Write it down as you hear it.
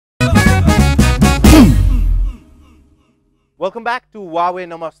Welcome back to HUAWEI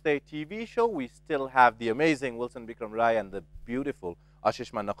Namaste TV Show. We still have the amazing Wilson Bikram Rai and the beautiful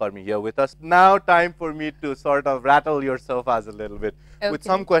Asishma Nakarmi here with us. Now time for me to sort of rattle your sofas a little bit with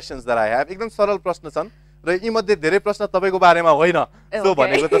some questions that I have. एकदम सरल प्रश्न छन् र यी मध्ये धेरै प्रश्न तपाईको बारेमा होइन सो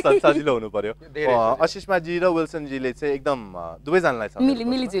भनेको त सजिलो हुनु पर्यो. अशिष्मा जी र विल्सन जीले चाहिँ एकदम दुवै जनालाई छ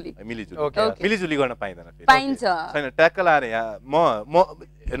मिलिजुली गर्न पाइदैन फेरि. पाइन्छ छैन ट्याकल आएर यहाँ म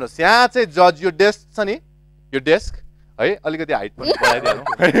हेर्नुस् यहाँ चाहिँ जज यो डेस्क छ नि यो डेस्क है अलिकति हाइट पनि बढाइदिनु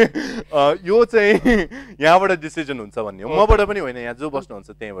यो चाहिँ यहाँबाट डिसिजन हुन्छ भन्ने हो मबाट पनि होइन यहाँ जो बस्नुहुन्छ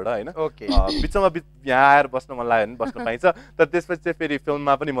त्यहीँबाट होइन बिचमा यहाँ आएर बस्न मन लाग्यो भने बस्न पाइन्छ तर त्यसपछि चाहिँ फेरि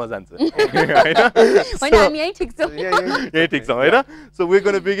फिल्ममा पनि म जान्छु होइन यही ठिक छ होइन. So we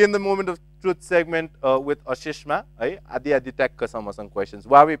gonna begin the moment of truth segment with अशिष्मा है आदि आदि ट्याक्कसम्मसँग क्वेसन्स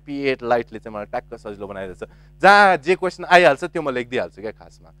HUAWEI P8 लाइटले चाहिँ मलाई ट्याक्क सजिलो बनाइदिएछ जहाँ जे क्वेसन आइहाल्छ त्यो म लेखिदिइहाल्छु क्या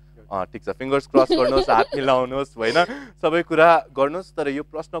खासमा. ठिक छ फिङ्गर्स क्रस गर्नुहोस् हात मिलाउनुहोस् होइन सबै कुरा गर्नुहोस् तर यो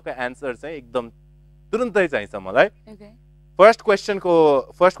प्रश्नको एन्सर चाहिँ एकदम तुरुन्तै चाहिन्छ मलाई. फर्स्ट क्वेसन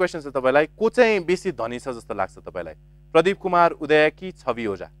छ तपाईँलाई को चाहिँ बेसी धनी छ जस्तो लाग्छ तपाईँलाई प्रदीप कुमार उदय कि छवि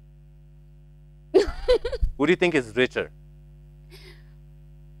ओझा? Who do you think is richer?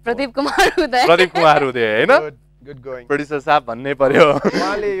 Pradeep Kumar उदय होइन गुड गोइङ प्रोड्युसर साहब भन्नै पर्यो.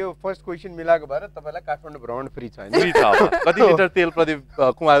 उहाँले यो फर्स्ट क्वेसन मिलाएको भएर तपाईँलाई काठमाडौँ भ्रमण फ्री छ हैन? फ्री छ. कति लिटर तेल प्रदीप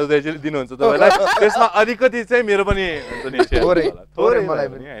कुमार उदयजीले दिनुहुन्छ तपाईँलाई त्यसमा अलिकति चाहिँ मेरो पनि हुन्छ नि थोरै मलाई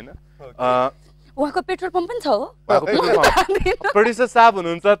पनि हैन. उहाँको पेट्रोल पम्प पनि छ हो. प्रोड्युसर साहब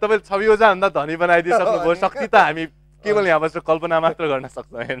हुनुहुन्छ तपाईँले छवि ओझा भन्दा धनी बनाइदिइसक्नुभयो. शक्ति त हामी केवल यहाँ बसेर कल्पना मात्र गर्न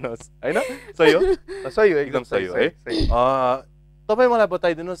सक्छौँ हेर्नुहोस् होइन. सही हो एकदम सही हो है. तपाईँ मलाई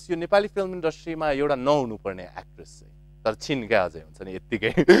बताइदिनुहोस् यो नेपाली फिल्म इन्डस्ट्रीमा एउटा नहुनुपर्ने एक्ट्रेस चाहिँ तर छिन क्या अझै हुन्छ नि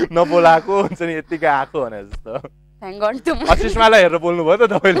यत्तिकै नबोलाएको हुन्छ नि यत्तिकै आएको भने जस्तो. अशिष्मालाई हेरेर बोल्नुभयो त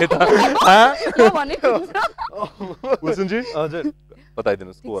तपाईँले त विल्सनजी हजुर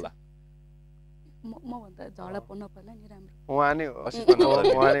बताइदिनुहोस् को होला?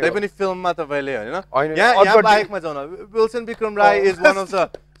 त्यही पनि फिल्ममा तपाईँले होइन यहाँ बाहेकमा जाउँ न. Wilson Bikram Rai is one of the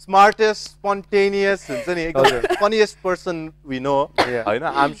smartest, spontaneous, funniest person we know.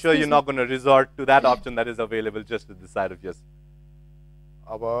 I'm sure you're not going to resort to that option that is available just to the side of yes.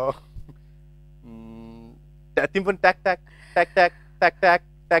 Aba. Timpan tack.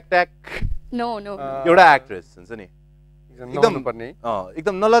 No. You're an actress, हुन्छ नि.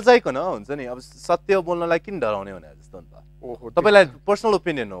 एकदम नलजाइकन हुन्छ नि अब सत्य बोल्नलाई किन डराउने भने जस्तो नि त. तपाईलाई पर्सनल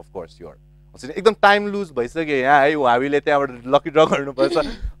ओपिनियन हो अफ कोर्स योर एकदम टाइम लुज भइसक्यो यहाँ है HUAWEIले त्यहाँबाट लकी ड्र गर्नुपर्छ.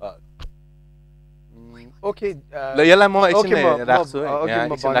 ओके ल यसलाई म एकछिन राख्छु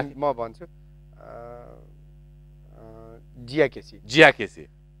म भन्छु जिया केसी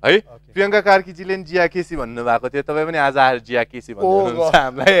है. प्रियङ्का कार्कीजीले नि जिया केसी भन्नु भएको थियो तपाईँ पनि आज आएर जिया केसी भन्नुहुन्छ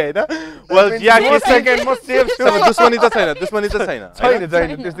हामीलाई होइन. वेल जिया केसी दुश्मनी त छैन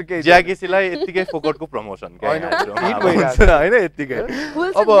जिया केसीलाई यत्तिकै फोकटको प्रमोसन होइन यत्तिकै.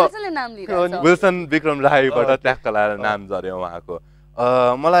 अब विल्सन बिक्रम राईबाट ट्याक्क लाएर नाम झऱ्यो उहाँको.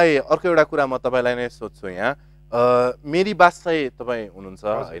 मलाई अर्को एउटा कुरा म तपाईँलाई नै सोध्छु यहाँ मेरी बासाई तपाईँ हुनुहुन्छ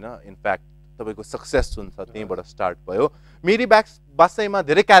होइन इनफ्याक्ट तपाईको सक्सेस हुन्छ त्यहीबाट स्टार्ट भयो. मेरी बासाईमा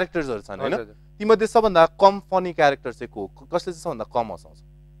धेरै क्यारेक्टर्सहरू छन् होइन तीमध्ये सबभन्दा कम फनी क्यारेक्टर चाहिँ कसले चाहिँ सबभन्दा कम हँसाउँछ?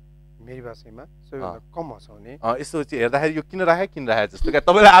 मेरी बासाईमा सबैभन्दा कम हँसाउने यसो चाहिँ हेर्दाखेरि यो किन राखे जस्तो क्या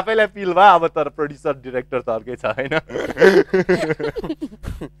तपाईँलाई आफैलाई फिल भयो. अब तर प्रोड्युसर डिरेक्टर त अर्कै छ होइन.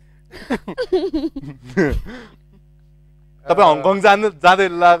 तपाईँ हङकङ जाँदै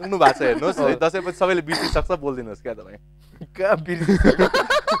लाग्नु भएको छ हेर्नुहोस् दसैँपछि सबैले बिर्सिसक्छ बोलिदिनुहोस् क्या तपाईँ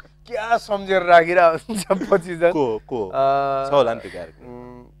क्या सम्झेर राखिरहेको हुन्छ पछि छ होला नि त्यो क्यारेक्टर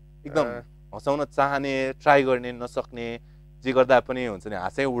एकदम हँसाउन चाहने ट्राई गर्ने नसक्ने जे गर्दा पनि हुन्छ नि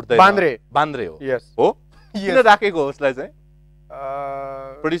हाँसै उठ्दैन बान्द्रे हो किन राखेको हो उसलाई चाहिँ?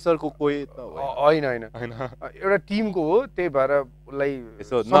 प्रोड्युसरको कोही त होइन एउटा टिमको हो त्यही भएर उसलाई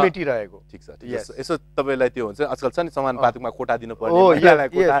समेटिरहेको. ठिक छ यसो तपाईँलाई त्यो हुन्छ आजकल छ नि समानुपातिकमा कोटा दिनुपर्ने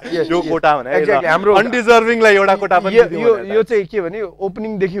यो कोटा भने हाम्रो अनडिजर्भिङलाई एउटा कोटा पनि यो चाहिँ के भने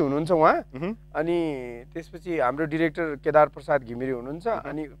ओपनिङदेखि हुनुहुन्छ उहाँ अनि त्यसपछि हाम्रो डिरेक्टर केदार प्रसाद घिमिरे हुनुहुन्छ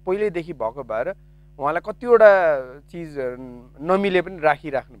अनि पहिल्यैदेखि भएको भएर उहाँलाई कतिवटा चिज नमिले पनि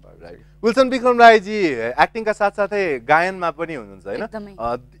राखिराख्नु भयो. विल्सन बिक्रम राईजी एक्टिङका साथसाथै गायनमा पनि हुनुहुन्छ होइन.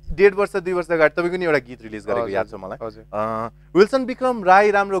 1.5 वर्ष 2 वर्ष अगाडि तपाईँको नि एउटा गीत रिलिज गरेको याद छ मलाई. विल्सन बिक्रम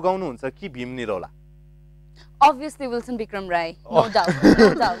राई राम्रो गाउनुहुन्छ कि Bhim Niraula? Obviously Wilson Bikram Rai, no doubt.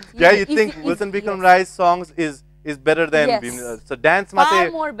 Yeah, you think Wilson Bikram Rai's songs is better than Bhim? So dance ma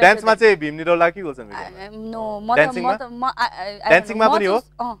चाहिँ भीम निरौला कि Wilson Bikram Rai? No, dancing ma पनि हो?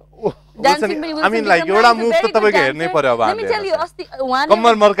 Dancing पनि I mean Wilson like Bikram एउटा Rai is a move त very good तपाईको हेर्नै dancer. पर्यो अब Let me tell you, अस्ति उहाँले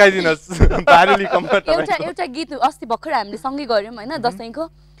कम्मर मर्काइदिनुहोस् दारुली कम्मर एउटा गीत अस्ति भर्खर हामीले सँगै गऱ्यौँ होइन दसैँको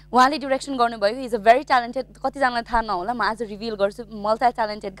उहाँले डिरेक्सन गर्नुभयो इज अ भेरी ट्यालेन्टेड कतिजनालाई थाहा नहोला म आज रिभिल गर्छु मल्टी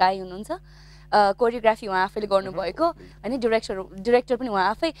ट्यालेन्टेड गाई हुनुहुन्छ कोरियोग्राफी उहाँ आफैले गर्नुभएको होइन डिरेक्टर पनि उहाँ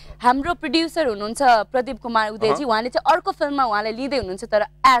आफै हाम्रो प्रड्युसर हुनुहुन्छ प्रदीप कुमार उदयजी उहाँले चाहिँ अर्को फिल्ममा उहाँलाई लिँदै हुनुहुन्छ तर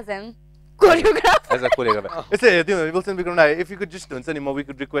as an choreographer. As a choreographer. It's Wilson Bikram Rai, if you could just we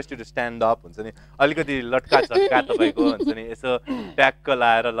could request you to stand up. Alikati latka chatka tapaiko huncha ni yeso tackle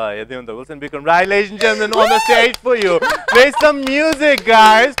laera la hedai hunta Wilson Bikram Rai, ladies and gentlemen, on the stage for you. Play some music,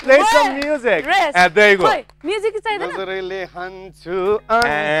 guys. Play some music. And there you go. Music is chaidena. Nazarele hanchu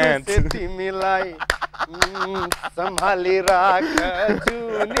anku timilai सम्हाली राख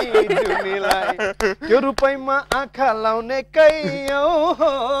जुनी जुनीलाई त्यो रुपैमा आँखा लाउने कैयौं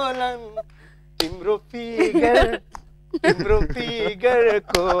होलान् तिम्रो figure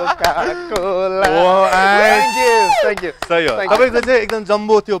Coca Cola Thank you. सही हो तपाईको चाहिँ एकदम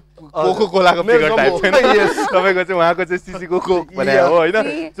जम्बो त्यो कोको कोलाको फिगर टाइप छैन तपाईको चाहिँ उहाँको चाहिँ सिसीको कोक भने हो हैन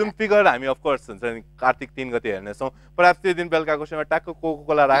जुन फिगर हामी अफ कोर्स हुन्छ नि कार्तिक 3 गते हेर्ने छौं परहाप्स त्यो दिन बेलुकाको समयमा ट्याक्क कोको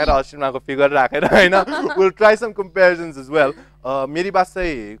कोला राखेर अश्विनाको फिगर राखेर हैन we'll try some comparisons as well मेरी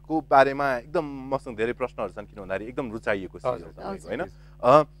बासैको बारेमा एकदम मसँग धेरै प्रश्नहरु छन् किन भन्दाखेरि एकदम रुचाइएको छ हैन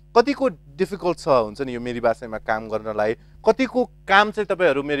कतिको डिफिकल्ट छ हुन्छ नि यो मेरी बासैमा काम गर्नलाई कतिको काम चाहिँ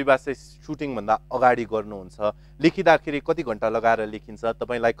तपाईहरु मेरी बासै सुटिङ भन्दा अगाडि गर्नुहुन्छ लेखिदाखेरि कति घण्टा लगाएर लेखिन्छ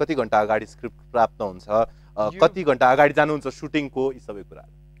तपाईलाई कति घण्टा अगाडि स्क्रिप्ट प्राप्त हुन्छ कति घण्टा अगाडि जानुहुन्छ सुटिङको यी सबै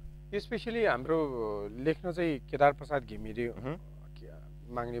कुराहरु स्पेशली हाम्रो लेख्न चाहिँ केदार प्रसाद घिमिरे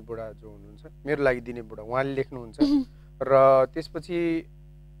माग्ने बुढा जो हुनुहुन्छ मेरो लागि दिने बुढा उहाँले लेख्नुहुन्छ र त्यसपछि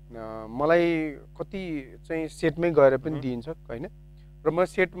मलाई कति चाहिँ सेटमै गएर पनि दिइन्छ हैन र म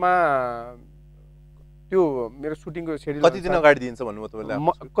सेटमा त्यो मेरो सुटिङको शेड्युल कति दिन अगाडि दिन्छ भन्नु तपाईलाई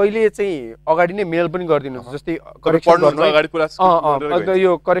कहिले चाहिँ अगाडि नै मेल पनि गरिदिनुहुन्छ जस्तै करेक्सन गर्नु अगाडि पुरा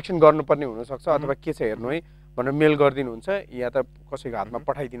यो करेक्सन गर्नुपर्ने हुन सक्छ अथवा के छ हेर्नु है भनेर मेल गरिदिनुहुन्छ या त कसैको हातमा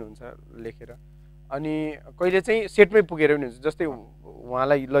पठाइदिनुहुन्छ लेखेर अनि कहिले चाहिँ सेटमै पुगेर पनि हुन्छ जस्तै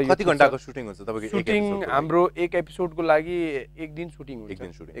उहाँलाई ल कति घण्टाको सुटिङ हुन्छ तपाईको सुटिङ हाम्रो एक एपिसोडको लागि एक दिन सुटिङ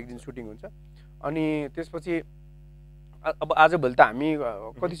हुन्छ एक दिन सुटिङ हुन्छ अनि त्यसपछि अब आजभोलि त हामी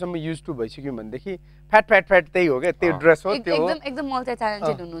कतिसम्म युज टु भइसक्यौं भनेदेखि फ्याट त्यही हो क्या त्यो ड्रेस हो त्यो हो एकदम मल्टी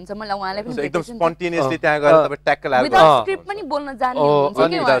ट्यालेन्टेड हुनुहुन्छ मलाई उहाँले पनि एकदम स्पोन्टेनियसली त्यहाँ गएर तपाई ट्याकल हाल्नु विदाउट स्क्रिप्ट पनि बोल्न जान्नु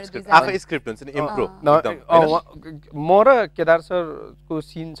हुन्छ के आफै स्क्रिप्ट हुन्छ नि इम्प्रो म र केदार सरको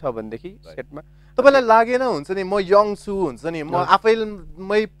सिन छ भनेदेखि सेटमा तपाईलाई लागेन हुन्छ नि म यङ छु हुन्छ नि म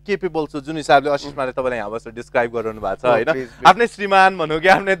आफैमै केपेबल छु जुन हिसाबले अशिषमाले तपाईलाई यहाँ बसेर डिस्क्राइब गरिरहनु भएको छ हैन आफ्नै श्रीमान भन्नु कि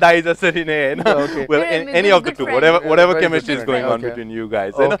आफ्नै दाइ जसरी नै हैन well any of the two whatever chemistry is going on between you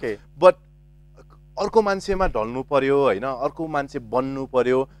guys हैन but अर्को मान्छेमा ढल्नु पर्यो हैन अर्को मान्छे बन्नु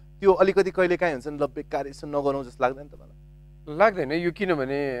पर्यो त्यो अलिकति कहिले काहीँ हुन्छ नि ल बेकार यसो नगरौँ जस्तो लाग्दैन तपाईलाई लाग्दैन यो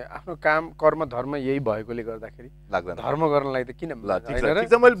किनभने आफ्नो काम कर्म धर्म यही भएकोले गर्दाखेरि लाग्दैन धर्म गर्नलाई त किन ल ठिक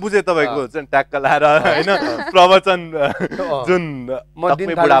छ मैले बुझे तपाईको चाहिँ ट्याक्क लाएर हैन प्रवचन जुन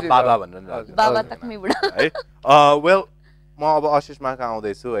तक्मी बुढा बाबा भनेर बाबा तक्मी बुढा है वेल म अब अशिषमाका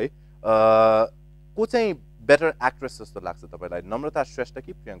आउँदै छु है को चाहिँ बेटर एक्ट्रेस जस्तो लाग्छ तपाईलाई नम्रता श्रेष्ठ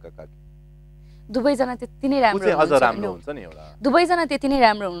कि प्रियंका कार्की दुवै जना त्यति नै राम्रो हुन्छ अझ राम्रो हुन्छ नि एउटा दुवै जना त्यति नै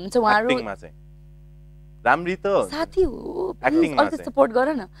राम्रो हुनुहुन्छ उहाँहरु एक्टिङमा चाहिँ राम्री त साथी हो एक्टिङमा चाहिँ सपोर्ट गर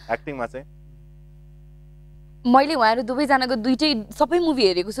न एक्टिङमा चाहिँ मैले उहाँहरु दुवै जनाको दुईटै सबै मुभी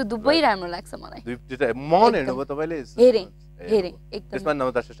हेरेको छु दुवै राम्रो लाग्छ मलाई दुईटै मन हेर्नुभयो तपाईले हेरे एकदम त्यसमा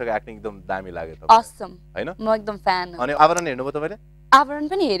नम्रता श्रेष्ठको एक्टिङ एकदम दामी लाग्यो तपाईलाई असम हैन म एकदम फ्यान अनि आवरण हेर्नुभयो तपाईले आवरण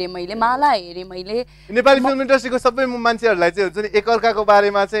पनि हेरे मैले माला हेरे मैले नेपाली फिल्म इन्डस्ट्रीको सबै मान्छेहरुलाई चाहिँ हुन्छ नि एकअर्काको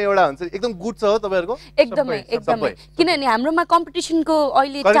बारेमा चाहिँ एउटा हुन्छ एकदम गुड छ हो तपाईहरुको एकदमै किनभने हाम्रोमा कम्पिटिसनको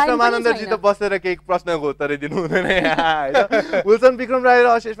अहिले टाइम पनि छैन त बसेर केही प्रश्नको उत्तर दिनु हुँदैन हैन विल्सन बिक्रम राई र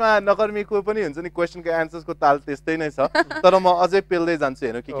अशिषमा नकर्मीको पनि हुन्छ नि क्वेशनको एन्सर्सको ताल त्यस्तै नै छ तर म अझै पेल्दै जान्छु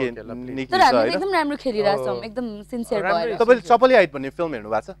हेर्नु के निकी छ तर हामी एकदम राम्रो खेलिरहेछौँ एकदम सिन्सियर भएर तपाईले चपली हाइट भन्ने फिल्म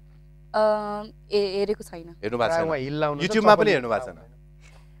हेर्नु भएको छ हेरेको छैन हेर्नु भएको छैन युट्युबमा पनि हेर्नु भएको छैन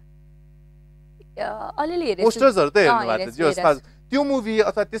अलिअलि हेरे पोस्टर्सहरु त हेर्नु भएको छ त्यो मुभी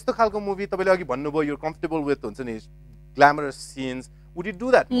अथवा त्यस्तो खालको मुभी तपाईले अघि भन्नुभयो यु कम्फर्टेबल विथ हुन्छ नि glamorous scenes would you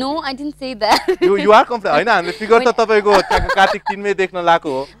do that no I didn't say that you are comfortable हैन हामीले फिगर त तपाईको कार्तिक 3 मै देख्न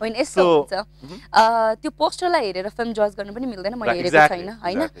लाको हो हैन यस्तो हुन्छ त्यो पोस्टरलाई हेरेर फिल्म जज गर्न पनि मिल्दैन मैले हेरेको छैन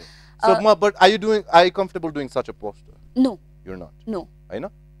हैन so but are you comfortable doing such a poster no you're not no हैन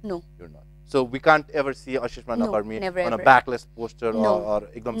no you're not so we can't ever see Ashishma Nakarmi on a backless poster or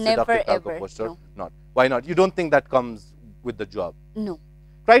ekdam seductive type of poster not why not you don't think that comes with the job no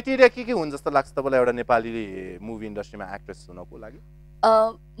criteria के हुन् जस्तो लाग्छ तपाईलाई एउटा Nepali movie इन्डस्ट्रीमा actress हुनको लागि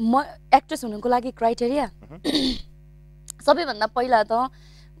म एक्ट्रेस हुनुको लागि क्राइटेरिया सबैभन्दा पहिला त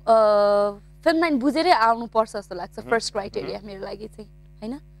फिल्म लाइन बुझेरै आउनुपर्छ जस्तो लाग्छ फर्स्ट क्राइटेरिया मेरो लागि चाहिँ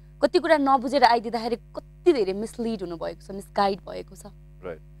हैन कति कुरा नबुझेर आइदिँदाखेरि कति धेरै मिसलिड हुनुभएको छ मिसगाइड भएको छ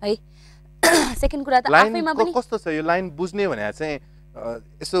है सेकेन्ड कुरा त आफैमा पनि कस्तो छ यो लाइन बुझ्ने भने चाहिँ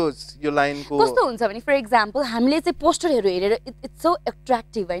यसो यो लाइनको कस्तो हुन्छ भने फर एक्जाम्पल हामीले चाहिँ पोस्टरहरू हेरेर इट्स सो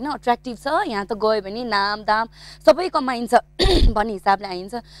एट्र्याक्टिभ हैन अट्र्याक्टिभ छ यहाँ त गयो भने नाम दाम सबै कमाइन्छ भन्ने हिसाबले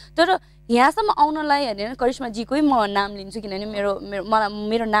आइन्छ तर यहाँसम्म आउनलाई हेरेर करिश्मा जीकै म नाम लिन्छु किनभने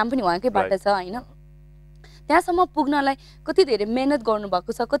मेरो नाम पनि उहाँकैबाट छ हैन त्यहाँसम्म पुग्नलाई कति धेरै मेहनत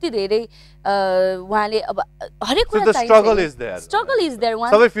गर्नुभएको छ कति धेरै उहाँले अब हरेक कुरा चाहिन्छ स्ट्रगल इज देयर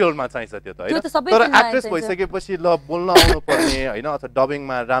सबै फिल्डमा चाहिन्छ त्यो त हैन तर एक्ट्रेस भइसकेपछि ल बोल्न आउनु पर्ने हैन अथवा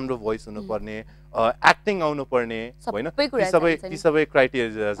डबिङमा राम्रो भोइस हुनु पर्ने एक्टिङ आउनु पर्ने हैन ती सबै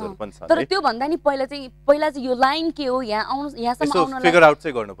क्राइटेरियाजहरु पनि छ तर त्यो भन्दा नि पहिला चाहिँ यो लाइन के हो यहाँ आउनु यहाँसम्म आउनलाई फिगर आउट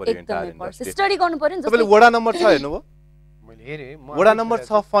चाहिँ गर्नु पर्यो इन्टायर स्टडी गर्नु पर्यो नि तपाईले वडा नम्बर 6 हेर्नु भयो मैले हेरे वडा नम्बर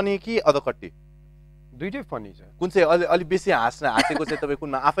 6 फनी कि अधकट्टी दुईटै फनी छ कुन चाहिँ अलि बेसी हाँसेको चाहिँ तपाईँ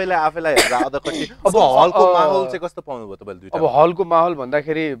कुनमा आफैलाई हेर्दा अधकट्टी अब हलको माहौल चाहिँ कस्तो पाउनु भयो तपाईले दुईटा अब हलको माहौल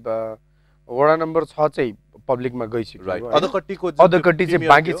भन्दाखेरि वडा नम्बर 6 चाहिँ पब्लिकमा गइसक्यो राइट अधकट्टी चाहिँ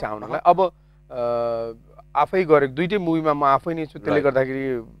बाँकी छ आउनलाई अब आफै गरेको दुईटै मुभीमा म आफै नै छु त्यसले गर्दाखेरि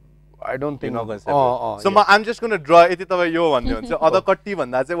I don't think. So I'm just going to draw it. यो भन्ने हुन्छ अधकट्टी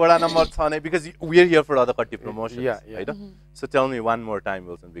भन्दा चाहिँ वडा नम्बर 6 नै because we are here for अधकट्टी promotions. Yeah. So tell me one more time,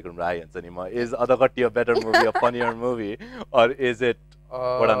 Wilson Bikram Rai and Sanima, is अधकट्टी a better movie, a funnier movie, or is it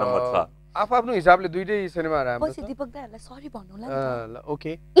वडा number 6? आफ्नो हिसाबले दुईटै सिनेमा राम्रो छ. पछि Deepak दाइहरुलाई sorry भन्नु ल.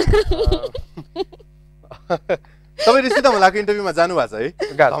 Okay. तपाई ऋषि धमलाको इन्टरभ्युमा जानु भएको छ है?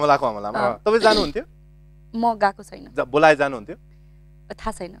 धमलाको हमलामा. तपाई जानु हुन्थ्यो? म गएको छैन. बोलाए जानु हुन्थ्यो?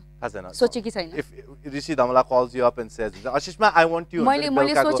 थाहा छैन. सोचेकी छैन. If Rishi Dhamala calls you up and says, Asishma, I want you. मैले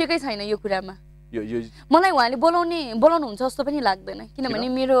सोचेकै छैन यो कुरामा. मलाई उहाँले बोलाउनुहुन्छ जस्तो पनि लाग्दैन किनभने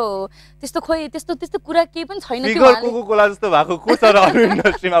मेरो त्यस्तो कुरा केही पनि छैन कि उहाँले फिगर कोला जस्तो भएको को छ र अरु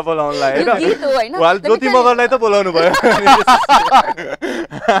इन्डस्ट्रीमा बोलाउनलाई हैन उहाँले ज्योति मगरलाई त बोलाउनु भयो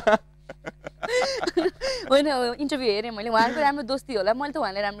होइन इन्टरभ्यु हेरेँ मैले उहाँको राम्रो दोस्ती होला मैले त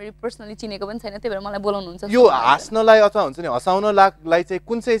उहाँले राम्ररी पर्सनली चिनेको पनि छैन त्यही भएर मलाई बोलाउनुहुन्छ यो हाँस्नलाई अथवा हुन्छ नि हँसाउनलाई चाहिँ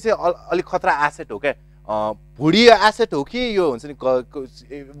कुन चाहिँ अलिक खतरा एसेट हो क्या भुडी एसेट हो कि यो हुन्छ नि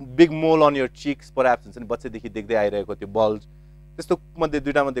बिग मोल अन योर चिक्स परह्याप्स हुन्छ नि बच्चैदेखि देख्दै आइरहेको त्यो बल्ज त्यस्तो मध्ये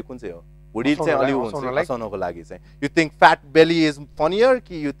दुईटा मध्ये कुन चाहिँ हो भुडी चाहिँ अलि हुन्छ हँसाउनको लागि चाहिँ you think fat belly is funnier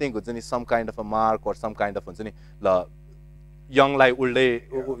कि यु थिंक हुन्छ नि some kind of a mark और सम काइन्ड अफ हुन्छ नि ल यङलाई उल्टै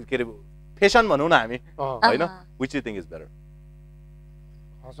के अरे फेसन भनौँ न हामी हैन which you think is better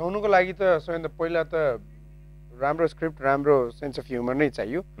हँसाउनको लागि त सबैभन्दा पहिला त राम्रो स्क्रिप्ट राम्रो सेन्स अफ ह्युमर नै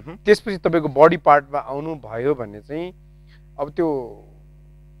चाहियो त्यसपछि तपाईको बडी पार्टमा आउनु भयो भन्ने चाहिँ अब त्यो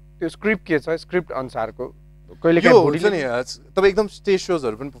स्क्रिप्ट के छ स्क्रिप्ट अनुसारको कहिलेकाहीँ हुन्छ नि तपाई एकदम स्टेज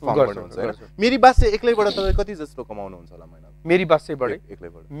शोजहरु पनि परफर्म गर्नुहुन्छ हैन मेरी बासे एक्लैबाट तपाई कति जस्तो कमाउनुहुन्छ होला महिना मेरी बासेबाटै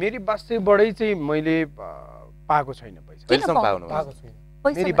एक्लैबाट मेरी बासेबाटै चाहिँ मैले पाएको छैन पैसा पाएको छैन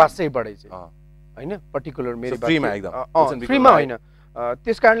मेरी बासेबाटै चाहिँ हैन पर्टिकुलर मेरी बासे फ्रीमा एकदम फ्रीमा हैन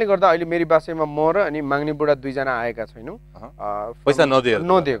त्यस कारणले गर्दा अहिले मेरी बासेमा म र अनि माग्ने बुढा दुईजना आएका छैनौं पैसा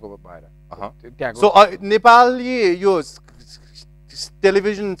नदिएको भएर त्यहाँको सो नेपाली यो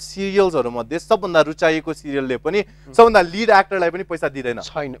टेलिभिजन सिरियल्सहरु मध्ये सबभन्दा रुचाइएको सिरियलले पनि सबभन्दा लीड एक्टरलाई पनि पैसा दिदैन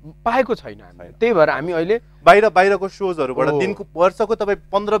छैन पाएको छैन हामी त्यही भएर हामी अहिले बाहिरको शोजहरुबाट दिनको वर्षको तपाई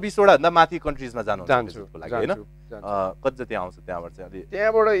 15-20 वटा भन्दा माथि कन्ट्रीजमा जानुहुन्छ लागि हैन कति जति आउँछ त्यहाँबाट चाहिँ अलि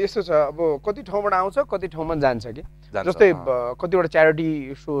त्यहाँबाट यस्तो छ अब कति ठाउँबाट आउँछ कति ठाउँमा जान्छ के जस्तै कतिवटा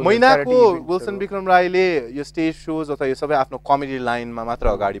च्यारिटी शो महिनाको विल्सन विक्रम राईले यो स्टेज शोज अथवा यो सबै आफ्नो कमेडी लाइनमा मात्र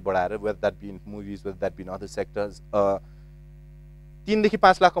अगाडि बढाएर whether that be in movies whether that be in other sectors 3 देखि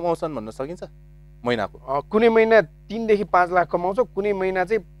 5 लाख कमाउँछन् भन्न सकिन्छ महिनाको कुनै महिना 3 देखि 5 लाख कमाउँछ कुनै महिना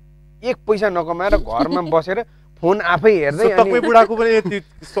चाहिँ 1 पैसा नकमाएर घरमा बसेर फोन आफै हेर्दै अनि तपाई बुढाको पनि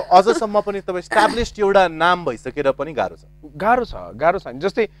अझसम्म पनि तपाई एस्टाब्लिश्ड एउटा नाम भइसकेर पनि गाह्रो छ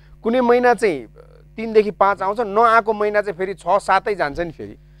जस्तै कुनै महिना चाहिँ 3 देखि 5 आउँछ नआएको महिना चाहिँ फेरि 6-7 जान्छ नि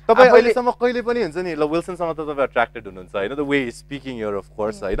फेरि तपाई अहिलेसम्म कहिले पनि हुन्छ नि ल विल्सनसँग त तपाई अट्र्याक्टेड हुनुहुन्छ हैन the way speaking your of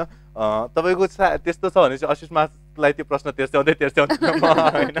course हैन तपाईको त्यस्तो छ भने चाहिँ अशिषमालाई त्यो प्रश्न तेर्स्याउँदै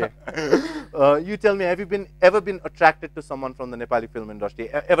हैन you tell me have you ever been attracted to someone from the Nepali film industry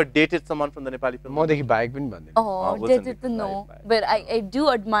ever dated someone from the Nepali film म देखि बाहेक पनि भन्दैन dated to no but I do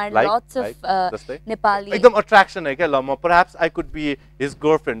admire lots of Nepali एकदम attraction है के ल म perhaps I could be his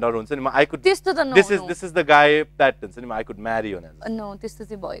girlfriend or हुन्छ नि I could this is the guy that हुन्छ नि I could marry on no त्यस्तो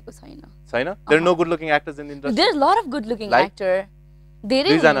चाहिँ भएको छैन there are no good looking actors in the industry there's a lot of good looking actor धेरै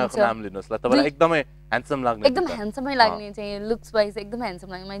दुईजनाको नाम लिनुस् ल तपाईलाई एकदमै ह्यान्डसम लाग्ने एकदम ह्यान्डसमै लाग्ने चाहिँ लुक्स वाइज एकदम ह्यान्डसम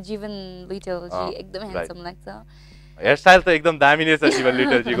लाग्ने मलाई जीवन लिटल जी एकदम ह्यान्डसम लाग्छ हेयरस्टाइल त एकदम दामी नै छ जीवन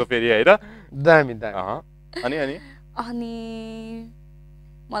लिटल जीको फेरि हैन दामी दामी अनि अनि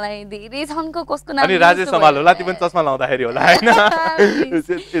मलाई धेरै छनको कसको नाम अनि राजेश समाल होला ती पनि चस्मा लाउँदाखेरि होला हैन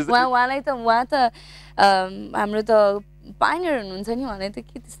उहाँलाई त हाम्रो त पाइनर हुनुहुन्छ नि उहाँलाई त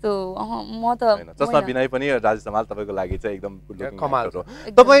के त्यस्तो म त चस्मा बिनाइ पनि राजेश समाल तपाईको लागि चाहिँ एकदम कमाल हो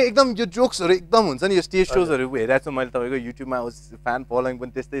तपाई एकदम यो जोक्सहरु एकदम हुन्छ नि यो स्टेज शोजहरु हेरेको छु मैले तपाईको युट्युबमा फ्यान फलोइङ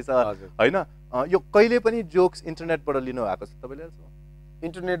पनि त्यस्तै छ हैन यो कहिले पनि जोक्स इन्टरनेटबाट लिनु भएको छ तपाईले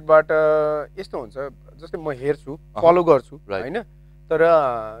इन्टरनेटबाट यस्तो हुन्छ जस्तै म हेर्छु फलो गर्छु हैन तर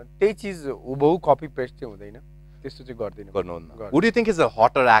त्यही चीज हुबहु कपी पेस्ट चाहिँ हुँदैन त्यस्तो चाहिँ गर्नुहुन्न Who do you think is a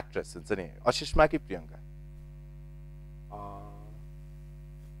hotter actress हुन्छ नि अशिष्मा कि प्रियंका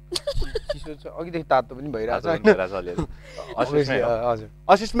अघिदेखि तातो पनि भइरहेछ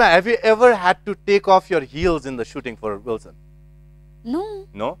Asishma, have you ever had to take off your heels in the shooting for Wilson?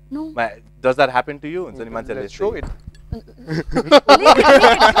 No. Does that happen to you? Let's show it. Come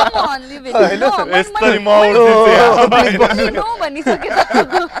on, leave it.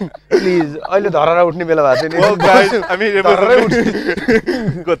 Please, अहिले धररा उठ्ने बेला भएको छैन Well guys, I mean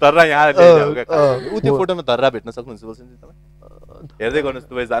को धररा यहाँ ल्याइदियो उ त्यो फोटोमा धररा भेट्न सक्नुहुन्छ Wilson जी तपाई हेर्दै गर्नुस्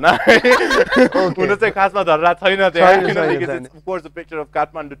दुवै जना हुन चाहिँ खासमा धररा छैन त्यहाँ of course a picture of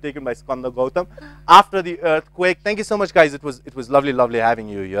Kathmandu taken by Skanda Gautam after the earthquake. Thank you so much guys, it was lovely having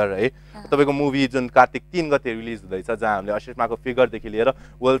you here है तपाईको मुभी जुन कार्तिक 3 गते रिलिज हुँदैछ जहाँ हामीले अशिष्माको फिगर देखि लिएर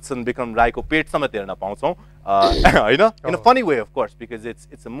विल्सन विक्रम राईको पेटसम्म हेर्न पाउँछौं हैन in a funny way of course because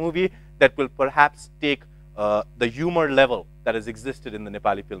it's a movie that will perhaps take the humor level that has existed in the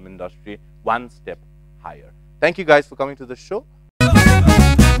Nepali film industry one step higher. Thank you guys for coming to the show.